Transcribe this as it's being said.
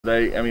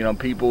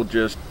People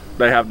just,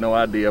 they have no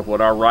idea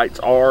what our rights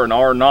are and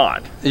are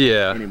not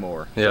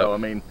anymore. Yeah.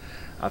 So,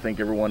 I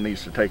think everyone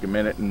needs to take a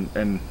minute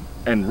and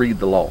read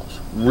the laws.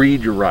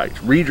 Read your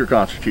rights. Read your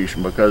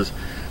Constitution, because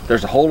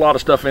there's a whole lot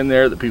of stuff in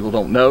there that people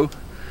don't know.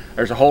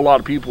 There's a whole lot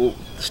of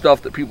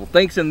stuff that people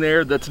think's in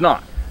there that's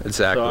not.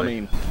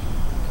 Exactly. So,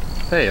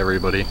 hey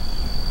everybody.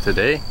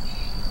 Today,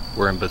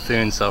 we're in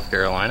Bethune, South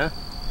Carolina,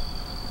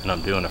 and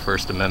I'm doing a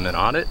First Amendment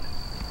audit,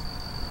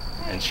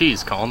 and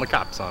she's calling the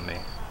cops on me.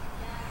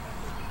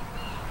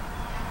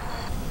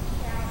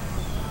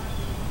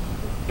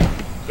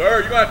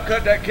 Sir, you got to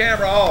cut that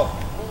camera off.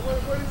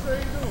 What do you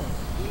say you're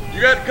doing?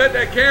 You got to cut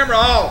that camera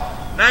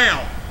off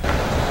now.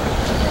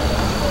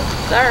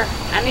 Sir,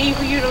 I need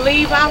for you to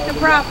leave off the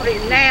property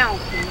now.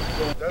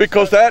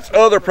 Because that's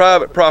other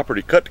private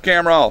property. Cut the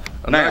camera off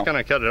I'm now. not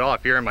gonna cut it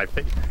off. You're in my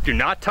face. Do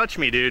not touch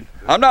me, dude.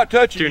 I'm not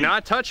touching you. Do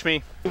not touch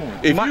me.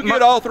 If you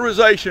get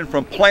authorization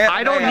from plant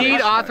I don't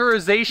need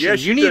authorization.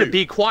 Yes, you need do. to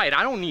be quiet.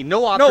 I don't need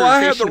no authorization No,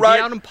 I have the right.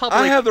 to be out in public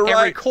I have the and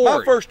right. record.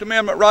 My First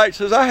Amendment right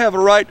says I have a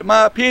right to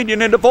my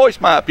opinion and to voice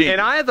my opinion.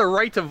 And I have the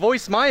right to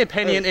voice my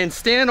opinion and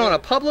stand on a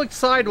public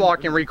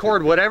sidewalk and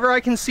record whatever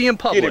I can see in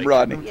public. Get him,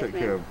 Rodney. take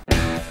care of it.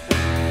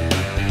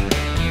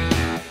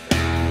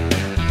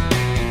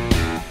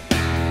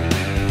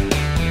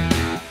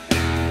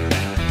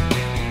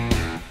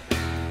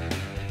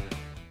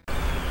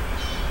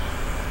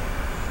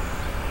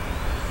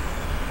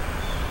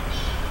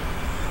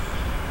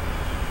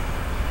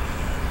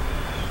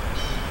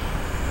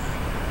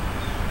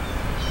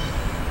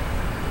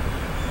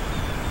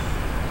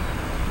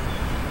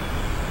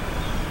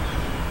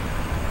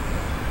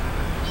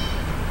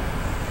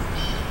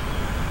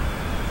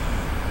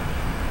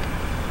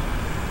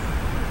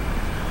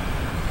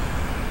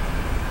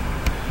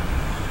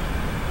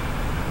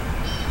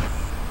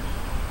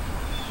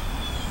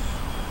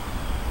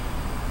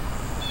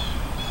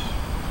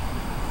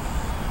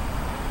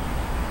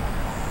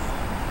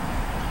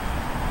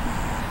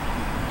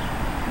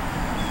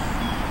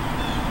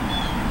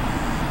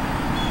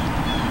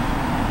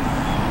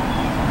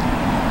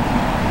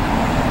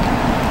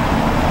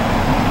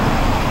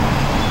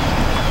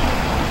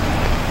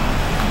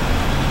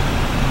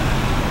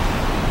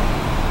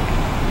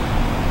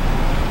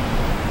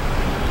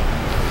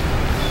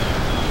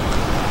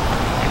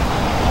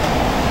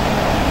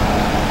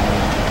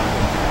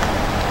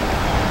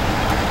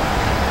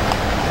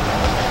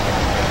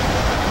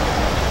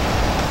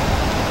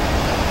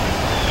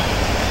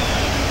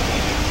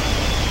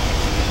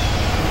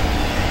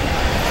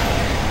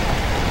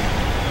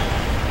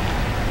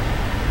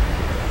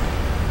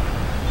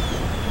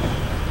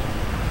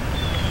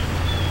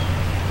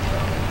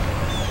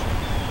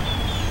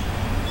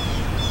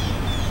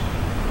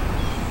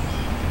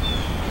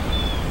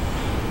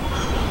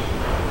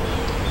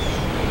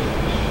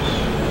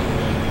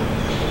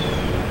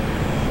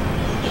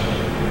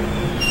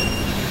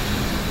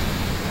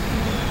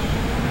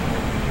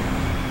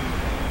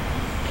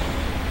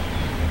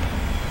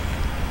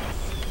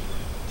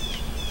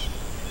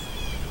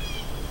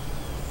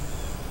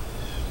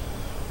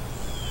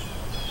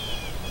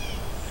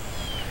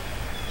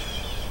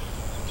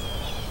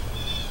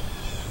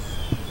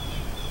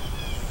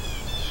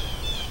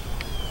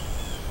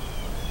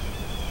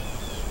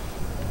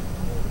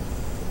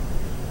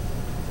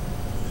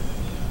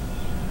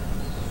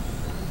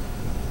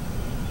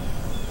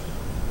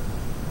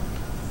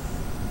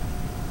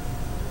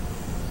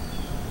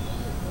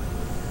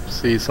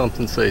 See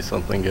something, say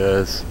something,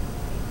 guys.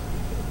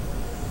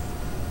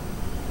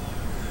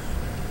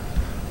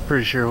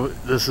 Pretty sure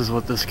this is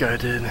what this guy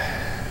did.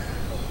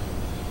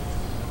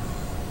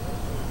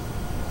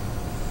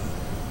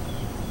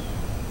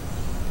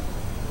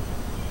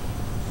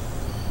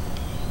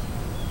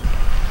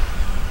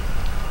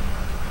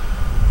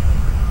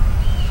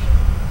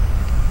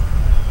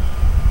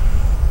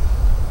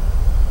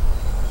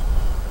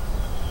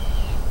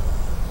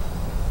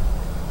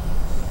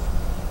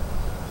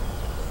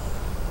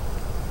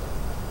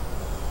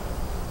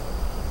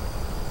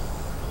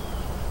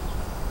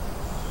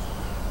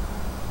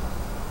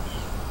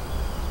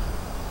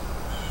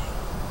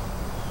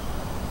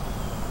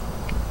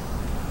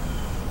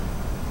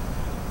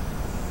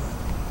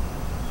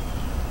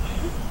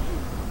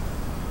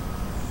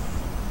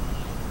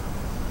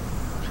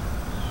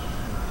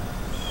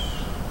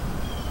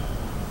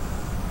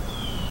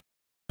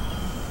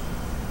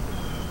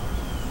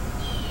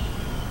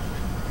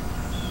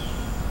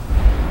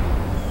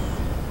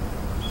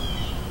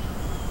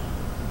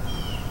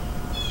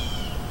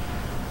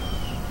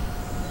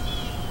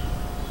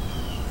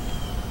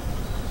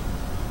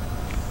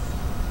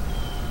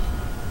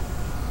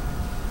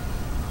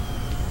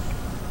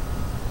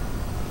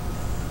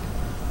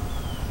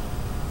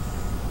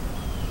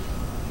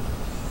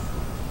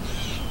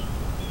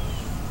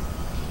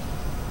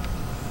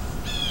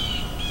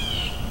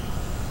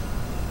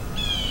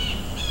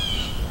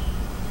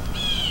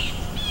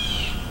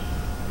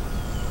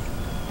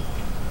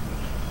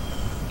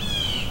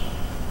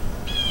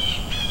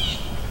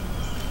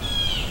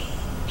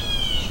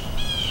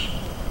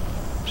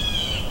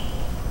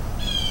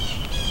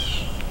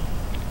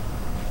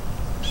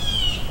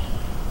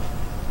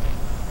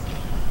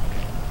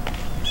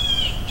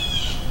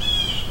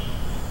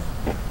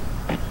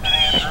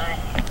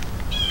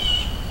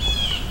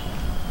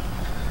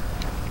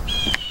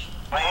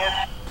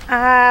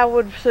 I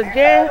would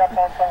suggest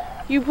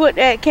you put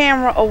that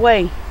camera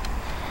away.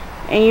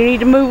 And you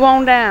need to move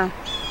on down.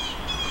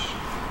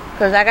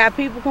 Because I got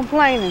people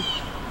complaining.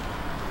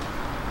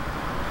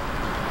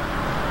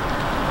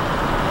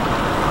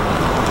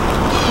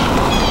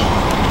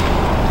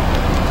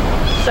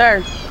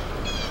 Sir,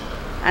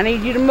 I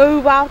need you to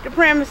move off the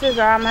premises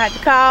or I'm going to have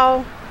to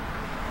call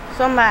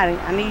somebody.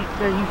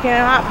 Because you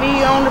cannot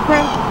be on the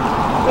premises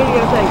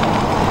videotaping.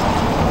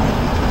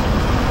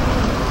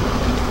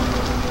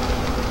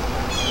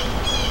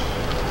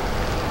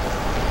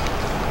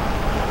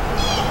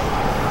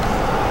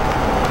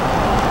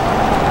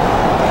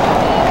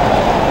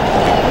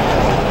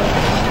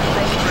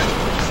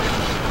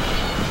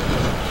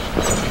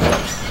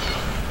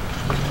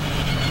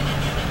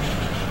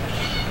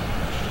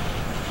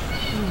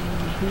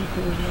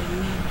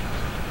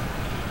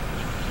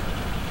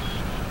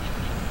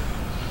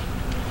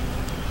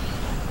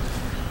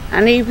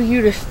 I need for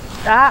you to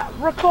stop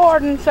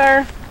recording,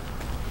 sir.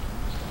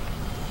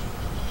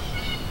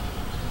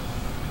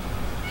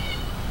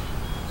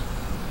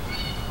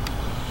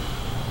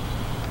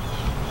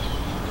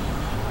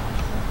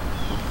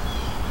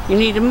 You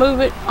need to move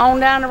it on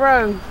down the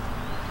road,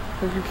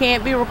 because you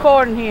can't be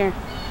recording here.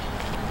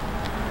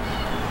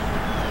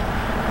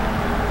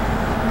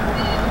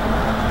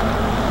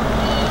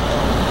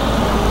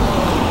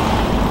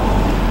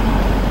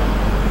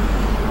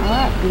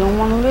 You don't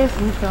want to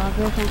listen, so I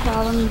guess I'm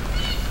calling you.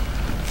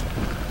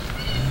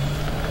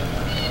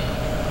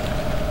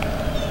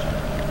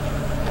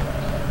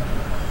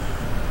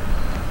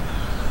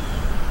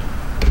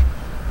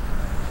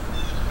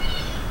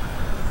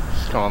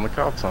 Just calling the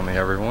cops on me,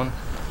 everyone.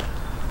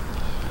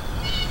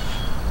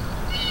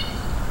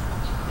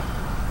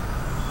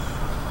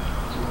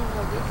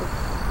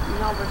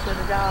 Number to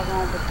the dog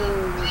on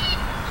Bethune.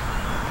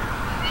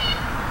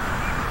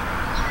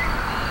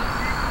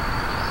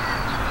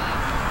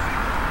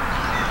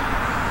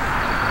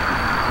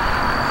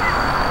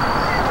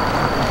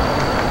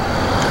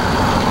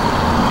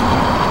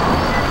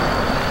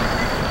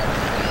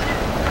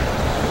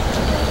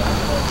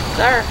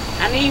 Sir,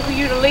 I need for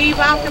you to leave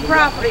off the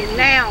property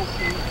now.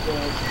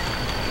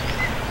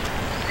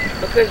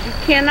 Because you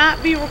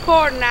cannot be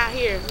recording out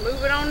here.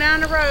 Move it on down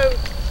the road.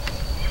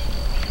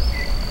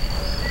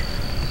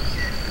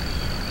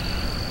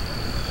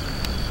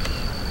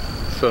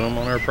 Set them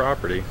on our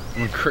property.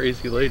 I'm a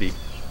crazy lady.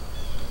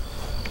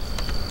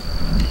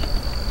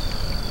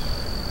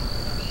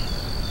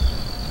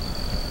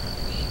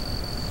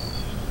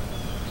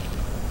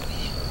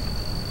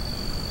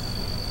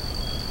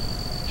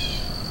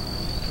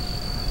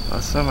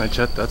 Last time I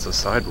checked, that's a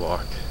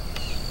sidewalk.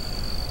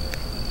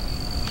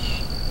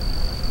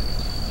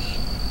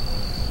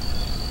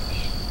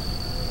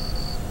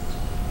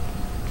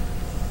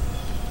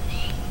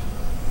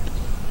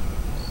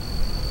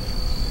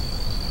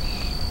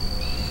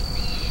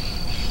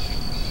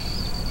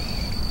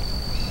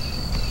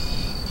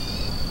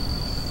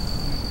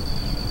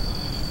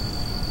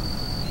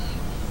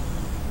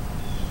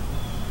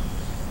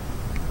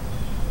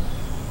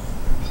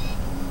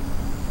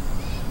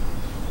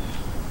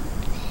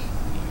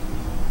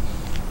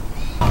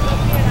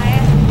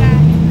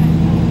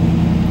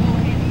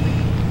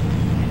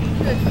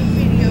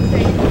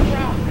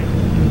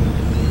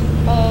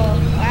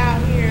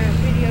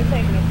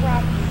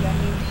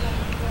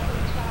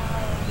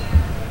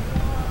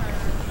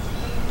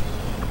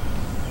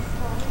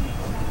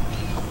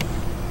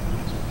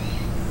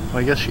 Well,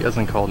 I guess she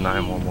hasn't called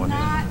 911 He's yet.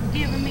 not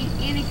giving me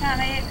any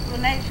kind of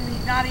explanation.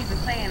 He's not even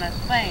saying a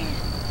thing.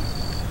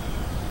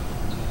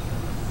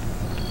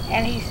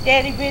 And he's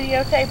steady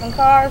videotaping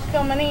cars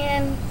coming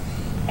in,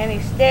 and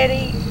he's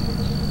steady.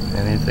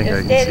 Anything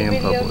I can see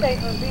in public.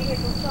 Videotaping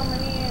vehicles coming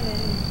in,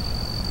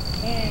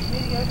 and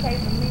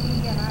videotaping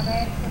me, and I've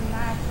asked him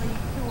nicely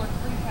 2 or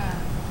 3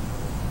 times,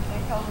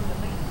 and told him to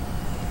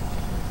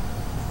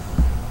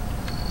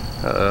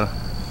leave.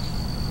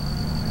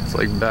 It's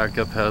like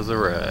backup has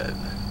arrived.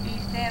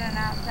 He's standing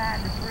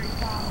outside the 3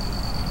 cars.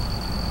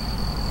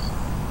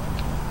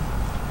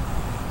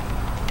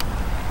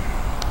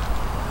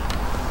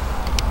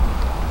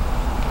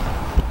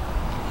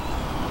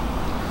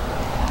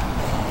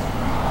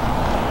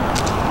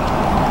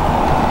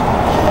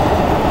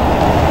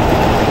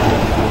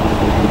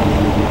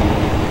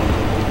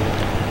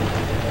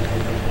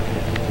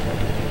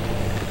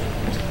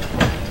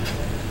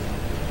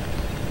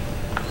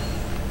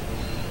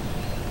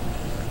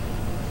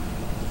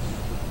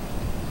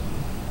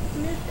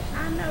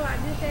 I know, I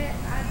just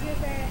asked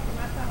him,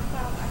 I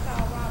saw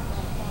Robert on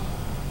the phone.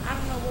 I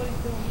don't know what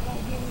he's doing. He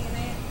won't give me an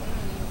answer.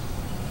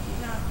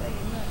 He's not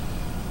saying nothing.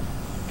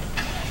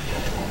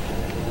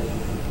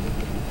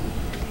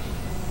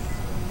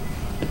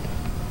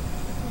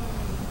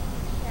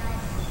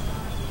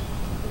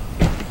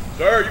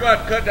 Sir, you got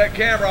to cut that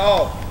camera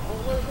off.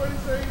 What did he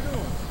say he's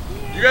doing?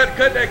 You got to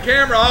cut that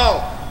camera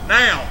off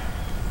now.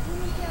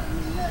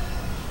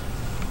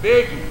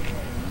 Vicky,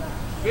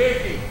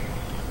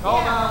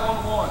 call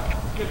 911.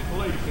 Get the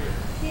police here.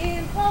 He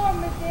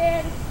informed me,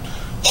 Daddy.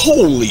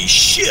 Holy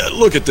shit,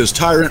 look at this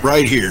tyrant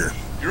right here.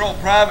 You're on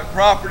private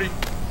property.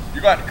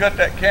 You're going to cut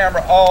that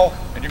camera off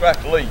and you're going to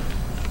have to leave.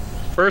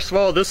 First of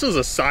all, this is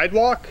a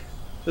sidewalk.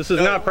 This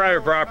is not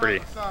private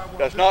property.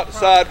 That's not the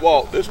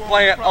sidewalk. This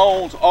plant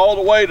owns all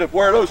the way to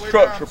where those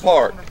trucks are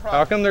parked.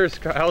 How come there's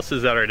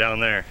houses that are down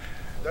there?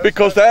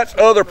 Because that's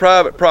other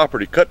private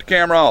property. Cut the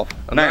camera off.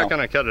 I'm now. not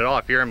gonna cut it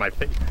off. You're in my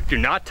face. Do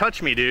not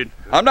touch me, dude.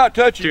 I'm not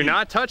touching you. Do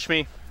not touch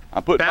me.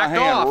 I'm putting my Back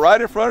hand off.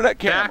 right in front of that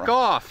camera. Back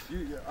off.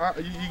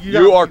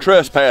 You are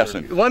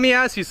trespassing. Let me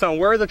ask you something.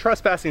 Where are the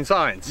trespassing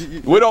signs?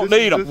 We don't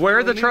need them. Where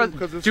are the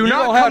Do You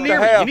not don't come have to near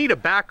me. have- You need to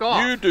back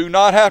off. You do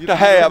not have to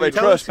have a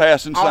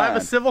trespassing I'll have a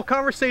sign. civil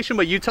conversation,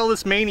 but you tell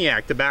this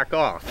maniac to back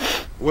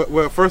off.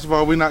 Well, first of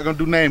all, we're not gonna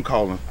do name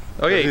calling.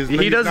 Okay,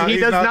 he does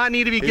not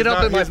need to be get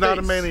up in my face. He's not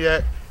a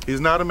maniac. He's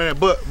not a man.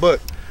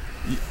 But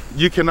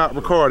you cannot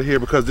record here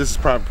because this is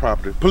private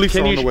property. Police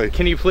are on the way.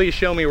 Can you please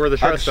show me where the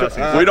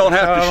trespassing is? We don't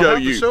have to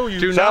show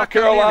you. South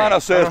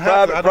Carolina says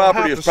private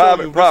property is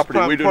private property.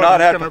 We do not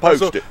have to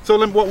post it.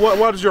 So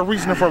what is your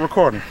reason for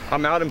recording?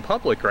 I'm out in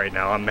public right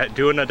now. I'm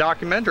doing a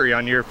documentary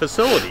on your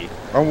facility.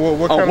 On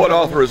what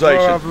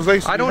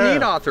authorization? I don't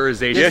need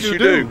authorization. Yes, you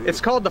do.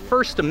 It's called the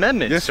First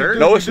Amendment, Yes, sir. you do.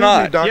 No, it's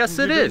not. Yes,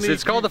 it is.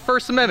 It's called the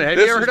First Amendment. Have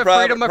This you ever is heard of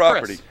freedom private of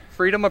property. press?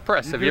 Freedom of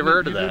press. Have you ever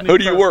heard of that? Who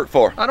do you work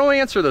for? I don't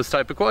answer those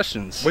type of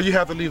questions. Well, you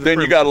have to leave. Then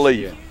you got to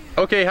leave.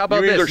 Okay, how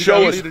about You either this?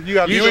 show us. You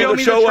gotta- You You show either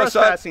me show the us that.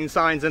 trespassing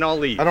signs and I'll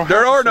leave. I don't have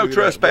There to are show no you that.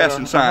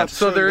 trespassing signs.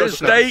 So there The is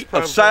state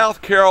of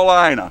South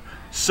Carolina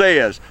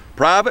says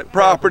private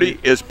property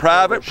is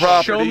private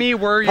property. Show me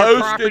where your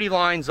Posted property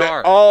lines that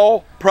are.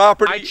 All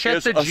property I checked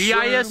is the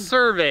GIS assumed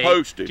survey.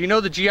 posted. Do you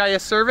know the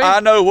GIS survey? I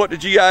know what the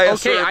GIS Okay,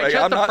 survey. I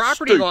checked I'm the not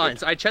property stupid.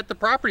 lines. I checked the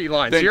property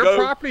lines. Then Your go-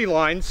 property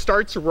line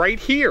starts right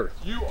here.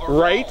 You are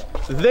Right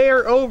wrong.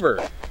 there over.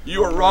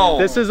 You are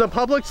wrong. This is a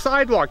public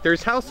sidewalk.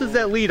 There's houses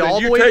that lead Then all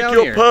the you way take down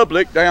your here.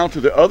 public down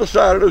to the other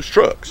side of those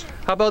trucks.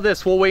 How about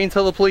this? We'll wait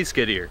until the police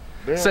get here.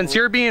 Since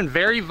you're being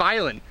very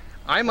violent,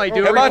 I might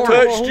do a Have I report.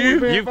 touched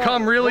you? You've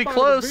come really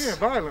close.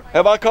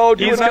 Have I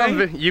called you a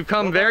name? You've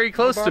come very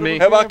close to me.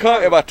 Have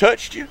I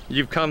touched you?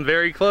 You've come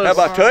very close. Have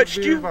I touched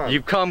you?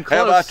 You've come close.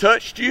 Have I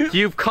touched you?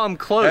 You've come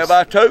close. Have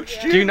I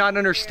touched you? Do you not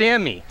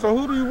understand me? So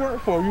who do you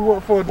work for? You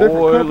work for a different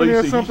Boy, company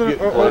or Lisa, you something?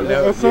 get-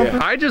 Or something?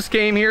 I just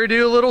came here to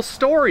do a little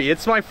story.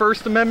 It's my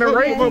First Amendment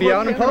right to be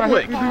out in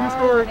public. Can I help you do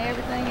the story?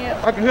 Everything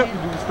else. I can help you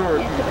do the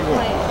story. Into the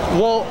plant.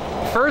 Well,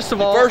 first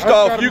of all, First I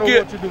off, gotta you know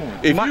get what you're doing.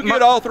 if you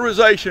get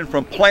authorization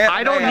from plant.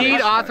 I don't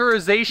need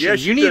authorization. Yes,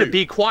 you you need do. to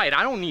be quiet.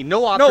 I don't need no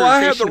No, authorization I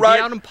have the to right.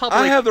 be out in public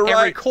I have the and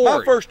right. record.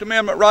 My First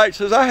Amendment right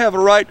says I have a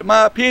right to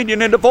my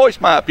opinion and to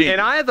voice my opinion.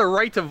 And I have the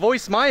right to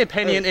voice my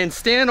opinion and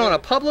stand on a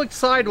public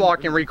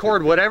sidewalk and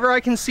record whatever I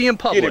can see in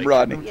public. Get him,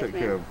 Rodney. Take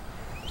care of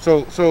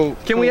it. So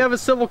Can we have a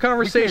civil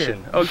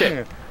conversation?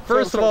 Okay.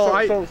 First of all,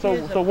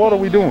 so what are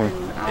we doing?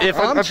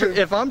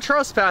 if I'm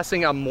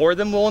trespassing, I'm more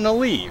than willing to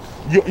leave.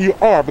 You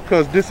are,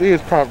 because this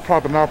is private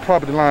property, and our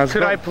property lines.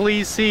 Could I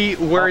please see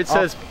where it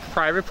says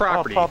private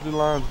property? Our property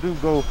lines do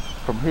go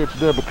from here to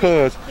there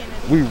because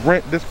we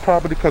rent this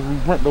property because we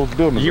rent those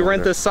buildings. You over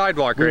rent there. this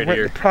sidewalk We right rent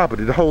here. the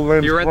property, the whole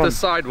land. You is rent run- the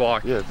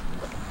sidewalk. Yes.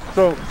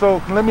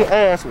 So let me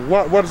ask,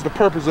 what is the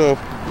purpose of?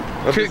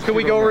 Could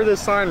we go over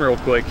this sign real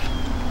quick?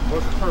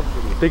 What's the purpose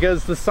of this?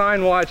 Because the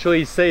sign will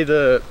actually say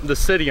the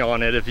city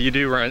on it if you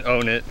do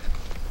own it.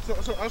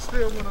 So I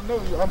still want to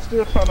know you. I'm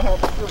still trying to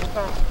have a civil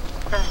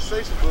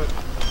conversation,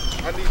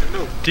 but I need to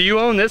know. Do you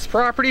own this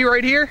property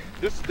right here?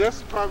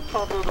 That's private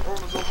property of the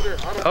owners over there.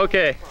 I don't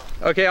Okay.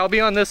 Okay, I'll be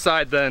on this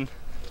side then.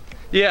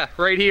 Yeah,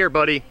 right here,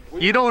 buddy.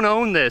 You don't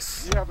own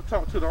this. You have to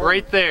talk to the owner.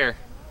 Right there.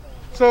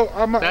 So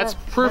That's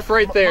proof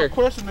right there. My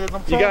question is,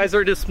 You guys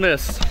are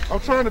dismissed. I'm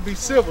trying to be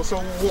civil. So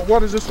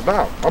what is this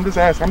about? I'm just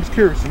asking. I'm just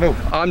curious to know.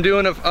 I'm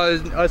doing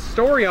a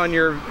story on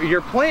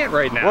your plant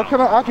right now. What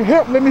I can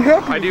help. Let me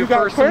help you. I If do you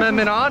got First questions.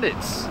 Amendment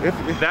audits.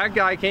 If That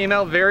guy came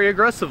out very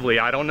aggressively.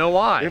 I don't know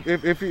why.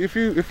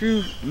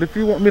 if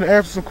you want me to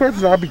answer some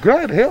questions, I'll be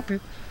glad to help you.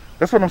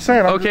 That's what I'm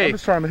saying. I'm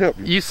just trying to help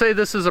you. You say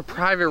this is a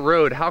private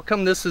road. How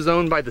come this is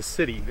owned by the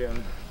city?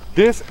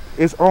 This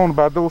is owned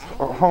by those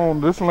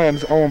homes. This land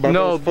is owned by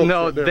No, those folks.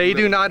 no, right there. they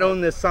do not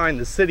own this sign.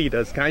 The city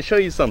does. Can I show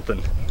you something?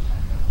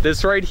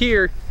 This right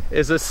here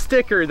is a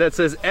sticker that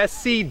says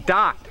SC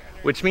dot,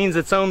 which means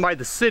it's owned by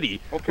the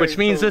city, which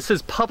means this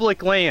is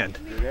public land,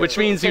 which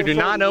means you do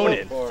not own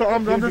it. So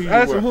I'm just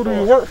asking, who do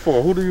you work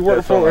for? Who do you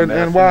work for,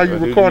 and why are you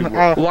recording?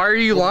 Why are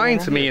you lying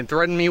to me and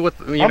threatening me with,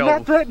 you I'm know?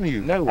 not threatening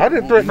you. No, I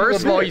didn't threaten you.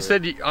 First of all, you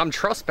said I'm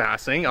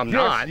trespassing. I'm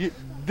not.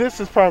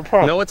 This is private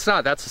property. No, it's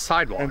not. That's a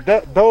sidewalk.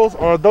 And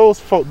those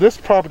folks. This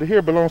property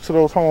here belongs to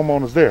those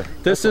homeowners there.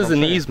 This is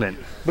an easement.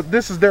 But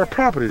this is their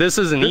property. This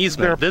is an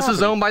easement. This is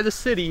property. owned by the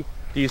city.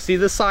 Do you see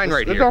this sign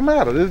right It here? don't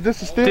matter.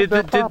 This is still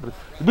their property.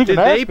 We Did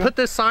can they ask them. put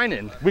this sign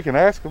in? We can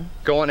ask them.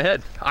 Go on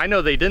ahead. I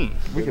know they didn't.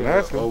 We can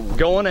ask them.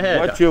 Go on ahead.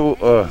 What's your,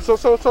 So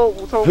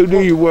who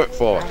do you work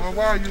for?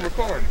 Why are you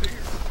recording?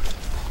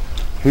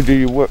 Who do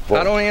you work for?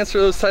 I don't answer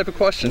those type of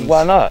questions.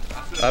 Why not?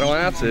 I don't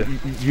have to.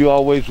 You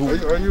always.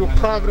 Are you a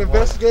private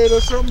investigator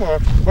or something? Or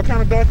what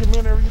kind of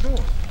documentary are you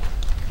doing?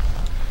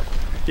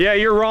 Yeah,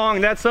 you're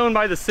wrong. That's owned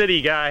by the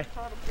city, guy.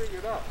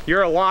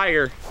 You're a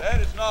liar.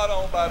 That is not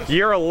owned by the city.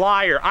 You're a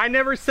liar. I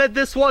never said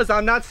this was.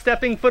 I'm not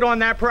stepping foot on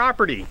that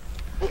property.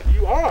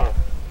 You are.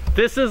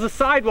 This is a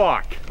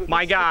sidewalk,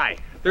 my guy.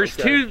 There's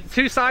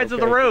two sides of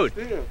the road.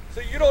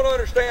 See, you don't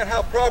understand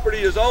how property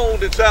is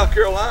owned in South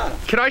Carolina.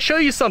 Can I show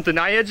you something?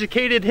 I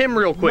educated him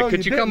real quick. No,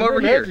 Could you come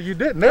over here? You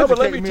didn't. No, but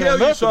let me tell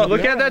you something.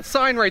 Look at that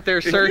sign right there,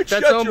 sir. You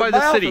That's shut owned your by the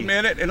mouth city. a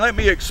minute and let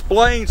me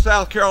explain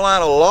South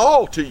Carolina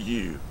law to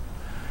you.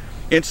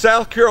 In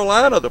South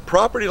Carolina, the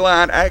property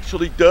line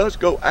actually does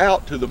go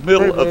out to the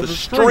middle of the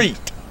street.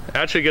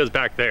 Actually goes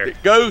back there.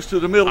 It goes to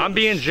the middle I'm of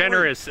the being street.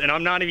 generous, and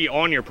I'm not even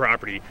on your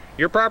property.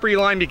 Your property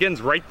line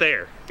begins right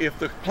there. If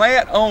the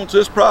plant owns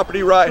this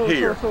property right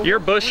here, Your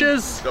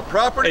bushes the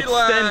property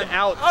extend line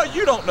out. Oh,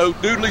 you don't know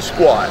doodly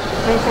squat.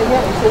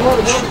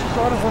 I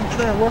don't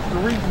understand what's the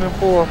reasoning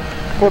for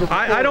the.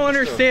 I don't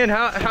understand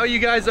how you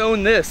guys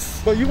own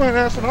this. But you weren't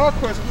answering our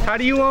question. How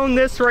do you own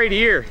this right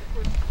here?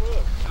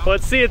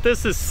 Let's see if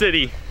this is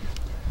city.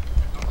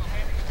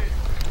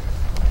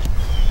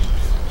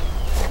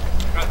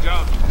 Got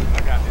job.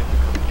 I got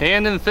it.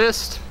 Hand and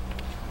fist.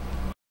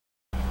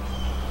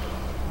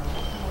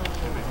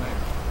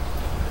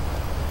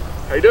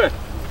 How you doing?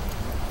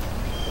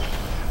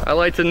 I'd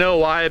like to know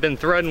why I've been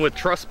threatened with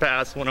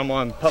trespass when I'm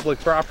on public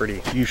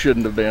property. You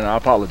shouldn't have been. I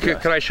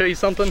apologize. Could I show you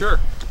something? Sure.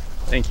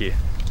 Thank you.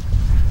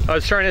 I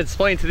was trying to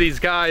explain to these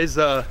guys,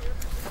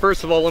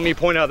 first of all, let me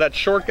point out that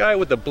short guy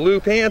with the blue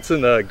pants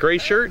and the gray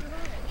shirt.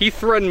 He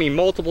threatened me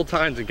multiple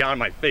times and got in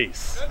my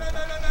face. No.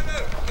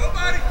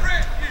 Nobody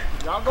threatened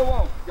you. Y'all go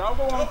on. Y'all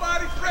go on.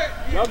 Nobody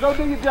threatened you. Y'all go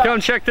do your job. Come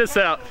check this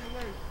out.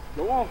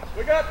 Go on.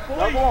 We got the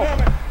police Go on.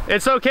 coming.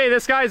 It's okay,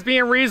 this guy's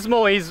being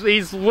reasonable.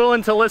 He's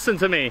willing to listen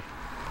to me.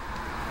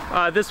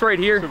 This right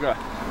here Okay.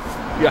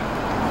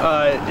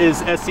 Yeah. is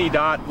SC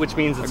dot, which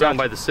means it's owned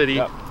by the city.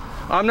 Yep.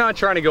 I'm not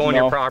trying to go on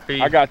No, your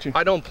property. I got you.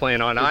 I don't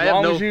plan on it.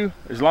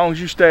 As long as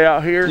you stay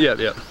out here,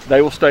 Yeah.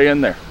 they will stay in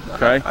there.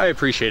 Okay. I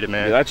appreciate it,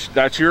 man. Yeah,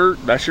 that's your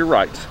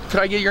rights. Could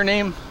I get your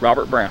name?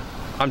 Robert Brown.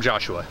 I'm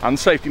Joshua. I'm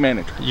the safety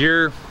manager.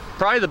 You're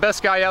probably the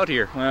best guy out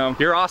here. Well,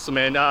 You're awesome,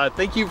 man.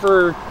 Thank you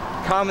for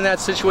calming that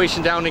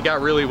situation down. It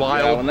got really yeah,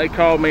 wild. when they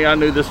called me, I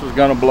knew this was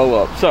gonna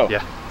blow up. So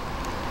Yeah.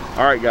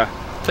 all right, guy.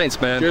 Thanks,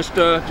 man. Just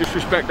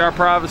respect our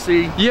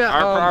privacy, Yeah,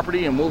 our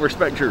property, and we'll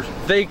respect yours.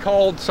 They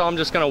called, so I'm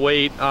just gonna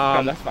wait.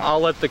 that's fine. I'll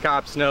let the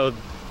cops know.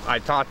 I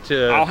talked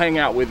to. I'll hang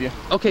out with you.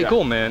 Okay, Yeah.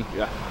 cool, man.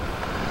 Yeah.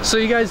 So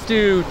you guys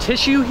do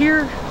tissue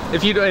here?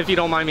 If you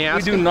don't mind me We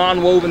asking. do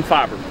non-woven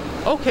fiber.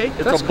 Okay,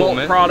 It's that's a cool, bulk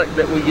man. product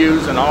that we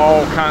use in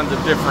all kinds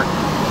of different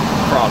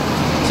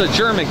products. It's a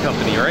German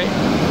company, right?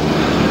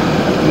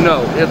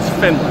 No, it's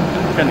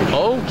Finland. Finnish.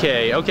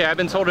 Okay. I've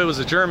been told it was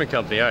a German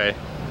company. All right.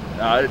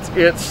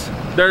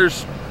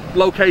 There's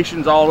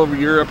locations all over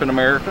Europe and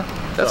America.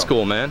 That's So,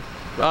 cool, man.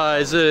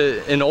 Is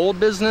it an old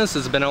business?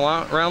 Has it been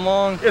around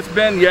long? It's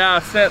been,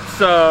 since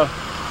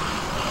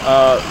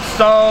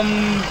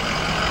some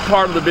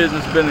part of the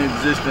business has been in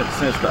existence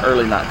since the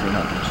early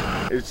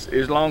 1900s. It's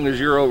as long as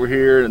you're over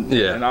here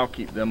and I'll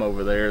keep them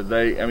over there.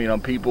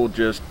 People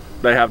just,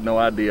 they have no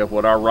idea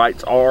what our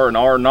rights are and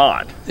are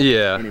not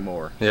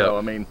anymore. Yeah.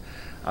 So,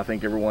 I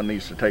think everyone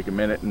needs to take a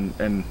minute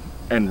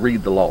and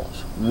read the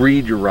laws.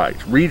 Read your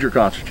rights. Read your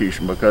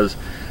Constitution, because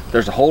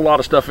there's a whole lot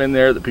of stuff in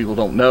there that people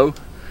don't know.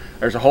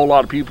 There's a whole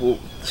lot of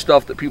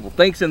stuff that people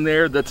think's in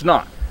there that's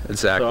not.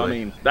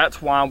 Exactly. So,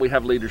 that's why we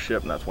have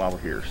leadership, and that's why we're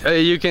here. So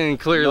You can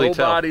clearly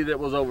tell. nobody that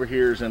was over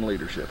here is in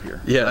leadership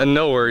here. Yeah, and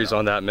no worries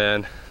on that,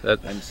 man.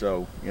 And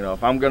so,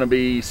 if I'm going to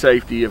be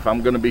safety, if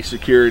I'm going to be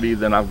security,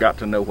 then I've got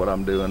to know what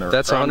I'm doing.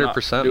 That's or I'm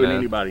 100%, not doing man.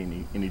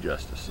 anybody any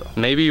justice. So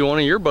Maybe one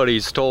of your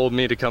buddies told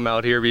me to come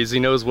out here because he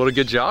knows what a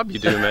good job you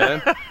do,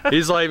 man.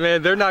 He's like,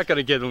 man, they're not going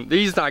to get him.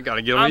 He's not going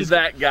to get him. I'm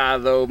that guy,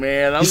 though,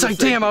 man. He's like,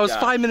 damn, I was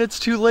guy. 5 minutes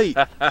too late.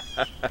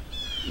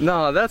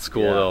 No, that's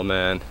cool though,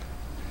 man.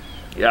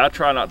 Yeah, I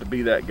try not to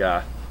be that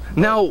guy.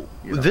 Now,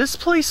 this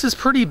place is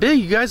pretty big.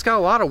 You guys got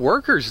a lot of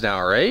workers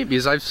now, right?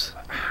 Because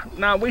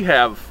Now we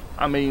have.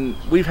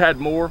 We've had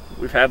more,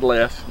 we've had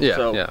less. Yeah.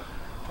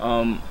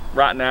 So,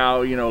 right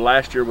now,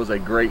 last year was a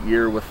great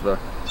year with the,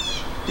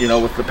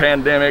 with the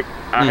pandemic.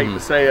 I hate to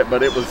say it,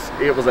 but it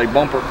was a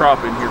bumper crop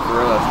in here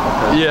for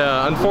us.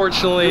 Yeah,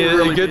 unfortunately, we were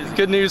really busy.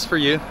 good news for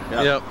you.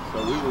 Yeah. Yep.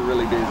 So we were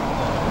really busy.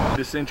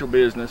 Essential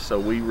business, so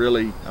we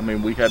really,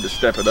 we had to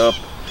step it up.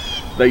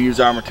 They use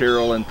our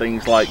material in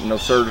things like,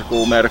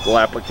 surgical, medical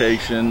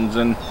applications,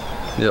 and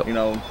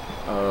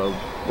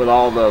with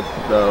all the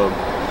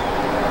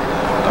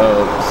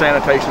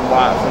sanitation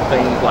wipes and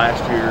things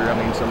last year.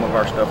 Some of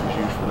our stuff was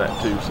used for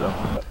that too. So.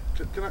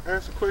 Can I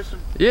ask a question?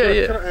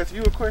 Yeah. Can I ask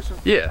you a question?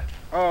 Yeah.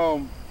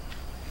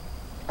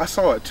 I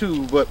saw it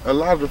too, but a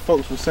lot of the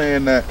folks were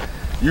saying that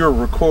you're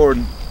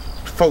recording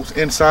folks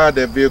inside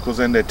their vehicles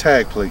and their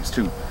tag plates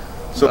too.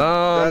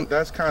 So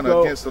that's kind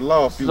of against the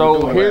law if you were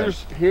doing that.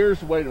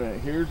 Wait a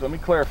minute, let me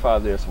clarify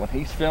this. When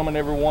he's filming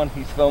everyone,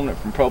 he's filming it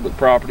from public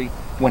property.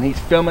 When he's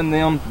filming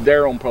them,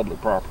 they're on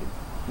public property.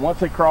 Once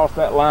they cross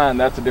that line,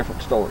 that's a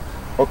different story.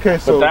 Okay,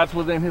 so but that's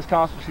within his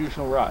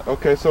constitutional right.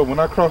 Okay, so when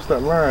I crossed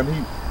that line,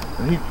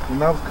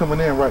 when I was coming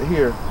in right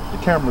here, the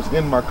camera's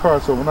in my car.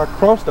 So when I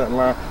crossed that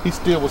line, he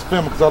still was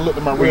filming because I looked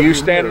at my. Were you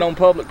standing on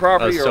public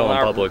property or still on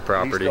on public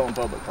property? He's still on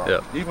public property.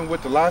 Yep. Even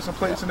with the license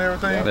plates and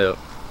everything. Yep.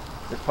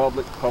 It's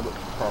public property.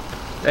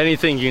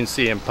 Anything you can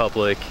see in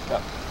public.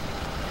 Yep.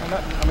 And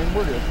that, I mean,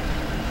 we're good.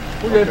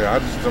 We're good. Okay, I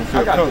just don't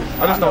feel.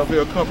 I just don't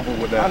feel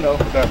comfortable with that. I know.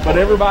 With that but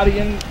everybody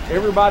in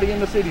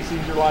the city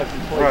sees your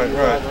license plate. Right.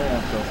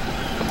 Around, so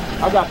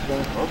I got you,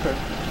 man. Okay.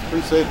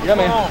 Appreciate it. Yeah,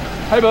 man.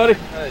 Hey, buddy.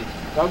 Hey.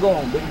 Y'all go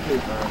on, big too.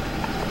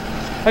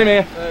 Hey,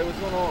 man. Hey, what's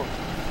going on?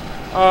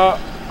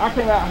 I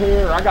came out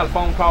here. I got a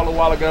phone call a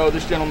while ago.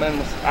 This gentleman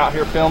was out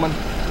here filming.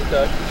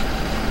 Okay.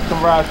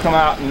 Some guys come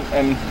out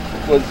and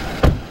was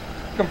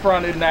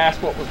confronted and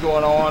asked what was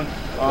going on.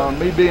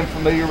 Me being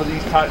familiar with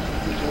these types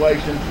of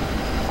situations,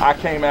 I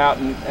came out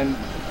and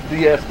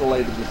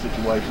de-escalated the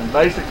situation.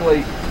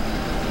 Basically,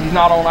 he's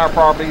not on our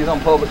property, he's on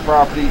public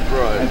property,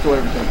 right. And so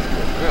everything's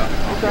good. Yeah,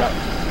 okay.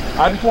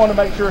 Yeah. I just wanted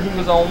to make sure he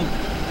was on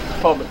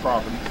public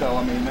property, so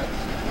I mean, that's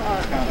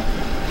kind of,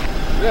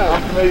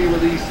 I'm familiar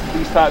with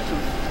these types of,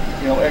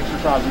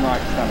 exercising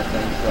rights kind of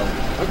things, so.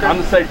 Okay. I'm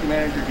the safety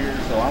manager here,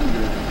 so I'm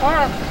good. All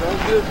right,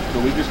 sounds good.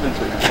 So we've just been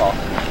sitting here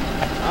talking.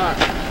 All right.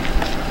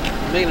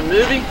 You making a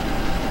movie?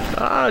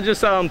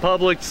 Just out in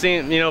public,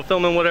 seeing,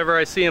 filming whatever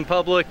I see in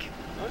public.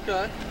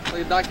 Okay.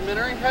 Like a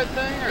documentary type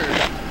thing, or?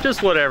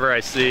 Just whatever I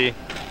see.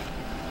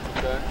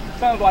 Okay.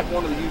 Sounds like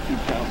one of the YouTube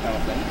channel kind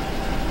of thing.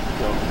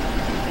 So.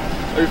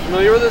 Are you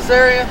familiar with this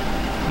area?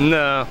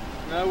 No.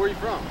 No, where are you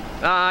from?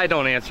 I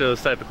don't answer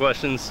those type of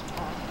questions.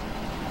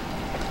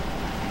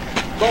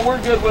 But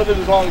we're good with it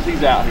as long as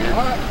he's out here.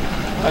 All right.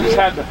 I just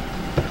had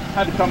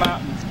to come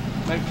out and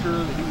make sure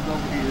that he was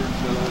over here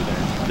instead of over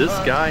there. This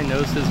guy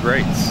knows his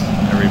rights,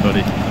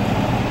 everybody.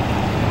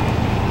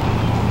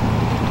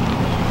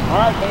 All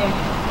right, man.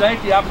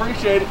 Thank you. I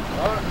appreciate it.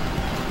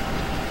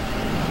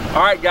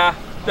 All right, guy.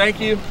 Thank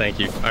you. Thank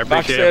you. I appreciate it. Like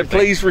I said, everything.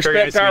 please respect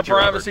Very nice our to meet you,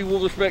 Robert. privacy. We'll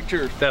respect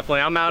yours.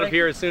 Definitely. I'm out of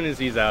here as soon as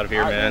he's out of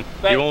here, All right, man.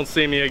 man. You won't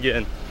see me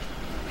again.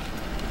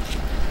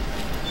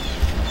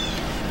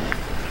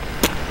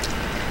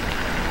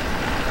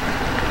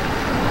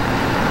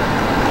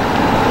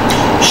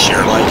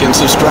 Share, like, and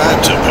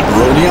subscribe to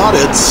Pepperoni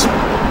Audits.